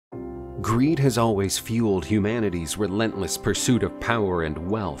Greed has always fueled humanity's relentless pursuit of power and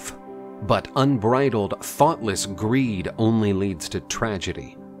wealth. But unbridled, thoughtless greed only leads to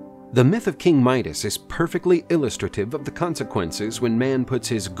tragedy. The myth of King Midas is perfectly illustrative of the consequences when man puts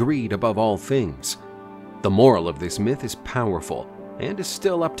his greed above all things. The moral of this myth is powerful and is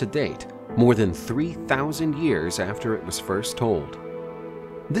still up to date, more than 3,000 years after it was first told.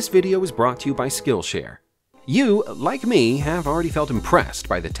 This video is brought to you by Skillshare. You, like me, have already felt impressed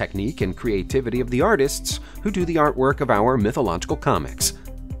by the technique and creativity of the artists who do the artwork of our mythological comics.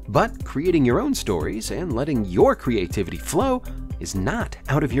 But creating your own stories and letting your creativity flow is not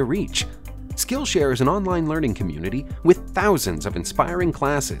out of your reach. Skillshare is an online learning community with thousands of inspiring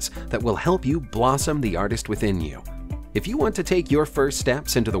classes that will help you blossom the artist within you. If you want to take your first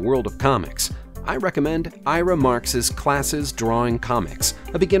steps into the world of comics, I recommend Ira Marx's Classes Drawing Comics,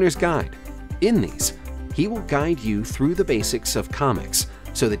 a beginner's guide. In these, he will guide you through the basics of comics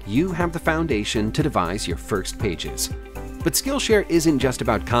so that you have the foundation to devise your first pages. But Skillshare isn't just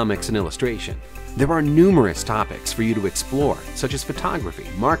about comics and illustration. There are numerous topics for you to explore, such as photography,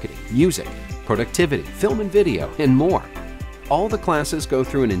 marketing, music, productivity, film and video, and more. All the classes go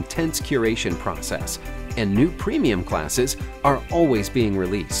through an intense curation process, and new premium classes are always being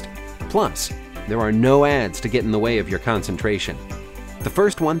released. Plus, there are no ads to get in the way of your concentration. The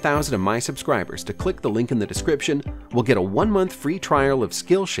first 1,000 of my subscribers to click the link in the description will get a 1-month free trial of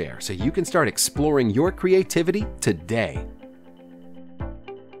Skillshare so you can start exploring your creativity today.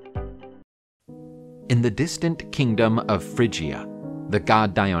 In the distant kingdom of Phrygia, the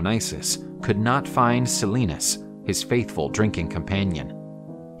god Dionysus could not find Silenus, his faithful drinking companion.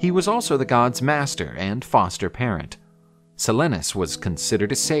 He was also the god's master and foster parent. Silenus was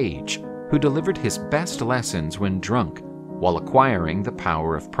considered a sage who delivered his best lessons when drunk, while acquiring the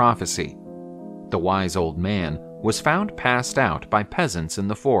power of prophecy. The wise old man was found passed out by peasants in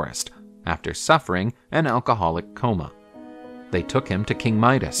the forest after suffering an alcoholic coma. They took him to King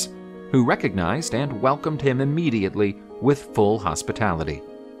Midas, who recognized and welcomed him immediately with full hospitality.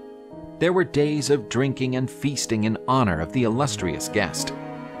 There were days of drinking and feasting in honor of the illustrious guest.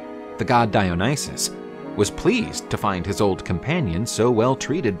 The god Dionysus was pleased to find his old companion so well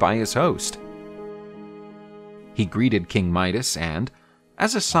treated by his host. He greeted King Midas and,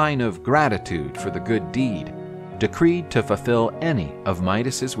 as a sign of gratitude for the good deed, decreed to fulfill any of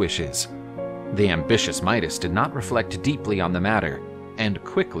Midas's wishes. The ambitious Midas did not reflect deeply on the matter and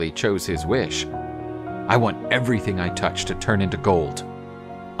quickly chose his wish. "I want everything I touch to turn into gold."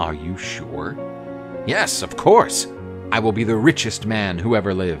 "Are you sure?" "Yes, of course. I will be the richest man who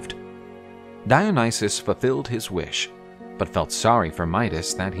ever lived." Dionysus fulfilled his wish, but felt sorry for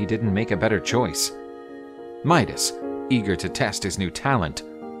Midas that he didn't make a better choice. Midas, eager to test his new talent,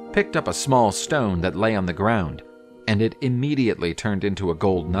 picked up a small stone that lay on the ground, and it immediately turned into a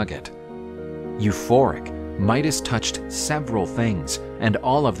gold nugget. Euphoric, Midas touched several things, and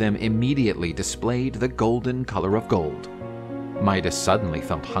all of them immediately displayed the golden color of gold. Midas suddenly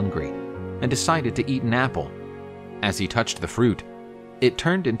felt hungry and decided to eat an apple. As he touched the fruit, it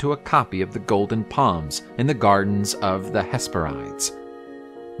turned into a copy of the golden palms in the gardens of the Hesperides.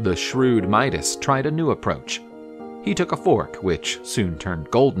 The shrewd Midas tried a new approach. He took a fork, which soon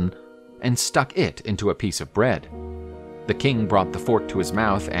turned golden, and stuck it into a piece of bread. The king brought the fork to his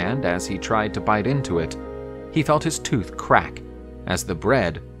mouth, and as he tried to bite into it, he felt his tooth crack, as the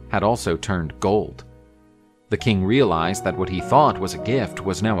bread had also turned gold. The king realized that what he thought was a gift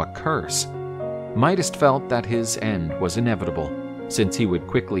was now a curse. Midas felt that his end was inevitable, since he would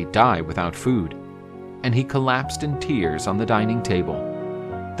quickly die without food, and he collapsed in tears on the dining table.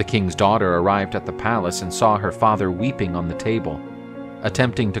 The king's daughter arrived at the palace and saw her father weeping on the table.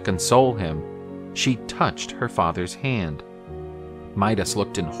 Attempting to console him, she touched her father's hand. Midas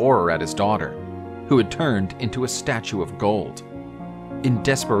looked in horror at his daughter, who had turned into a statue of gold. In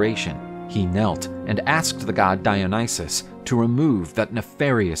desperation, he knelt and asked the god Dionysus to remove that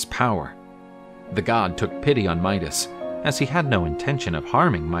nefarious power. The god took pity on Midas, as he had no intention of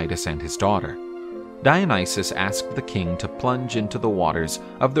harming Midas and his daughter. Dionysus asked the king to plunge into the waters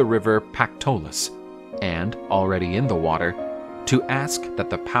of the river Pactolus, and, already in the water, to ask that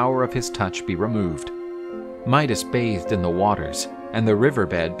the power of his touch be removed. Midas bathed in the waters, and the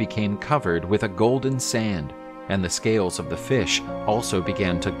riverbed became covered with a golden sand, and the scales of the fish also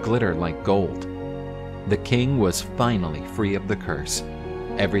began to glitter like gold. The king was finally free of the curse.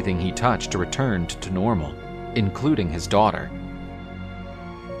 Everything he touched returned to normal, including his daughter.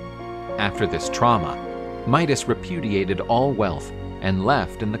 After this trauma, Midas repudiated all wealth and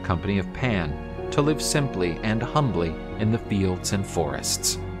left in the company of Pan to live simply and humbly in the fields and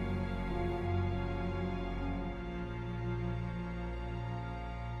forests.